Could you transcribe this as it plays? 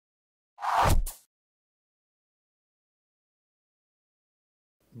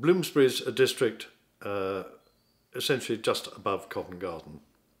Bloomsbury is a district essentially just above Covent Garden.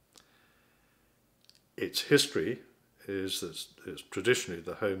 Its history is that it's traditionally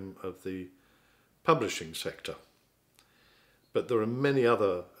the home of the publishing sector, but there are many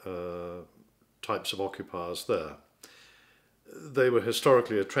other types of occupiers there. They were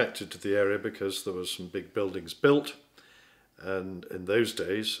historically attracted to the area because there were some big buildings built, and in those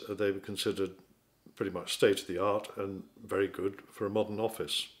days they were considered pretty much state-of-the-art and very good for a modern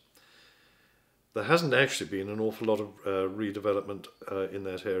office. There hasn't actually been an awful lot of redevelopment in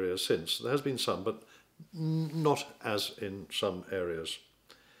that area since. There has been some, but not as in some areas.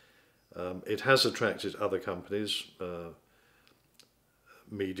 It has attracted other companies,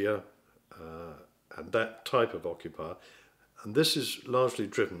 media, and that type of occupier, and this is largely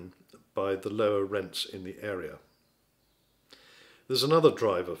driven by the lower rents in the area. There's another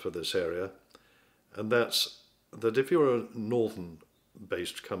driver for this area, and that's that if you're a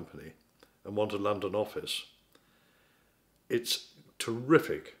northern-based company and want a London office, it's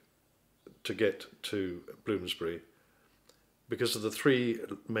terrific to get to Bloomsbury because of the three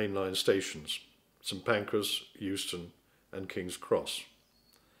mainline stations: St Pancras, Euston and King's Cross.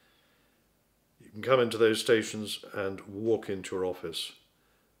 You can come into those stations and walk into your office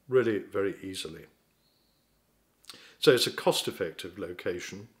really very easily. So it's a cost-effective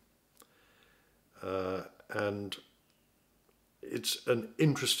location, and it's an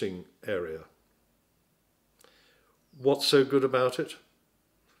interesting area. What's so good about it?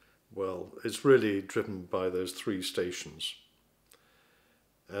 Well, it's really driven by those three stations.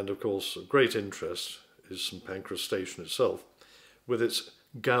 And of course, of great interest is St Pancras Station itself, with its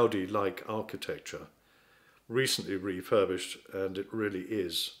Gaudi-like architecture, recently refurbished, and it really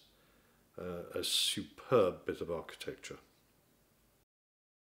is a superb bit of architecture.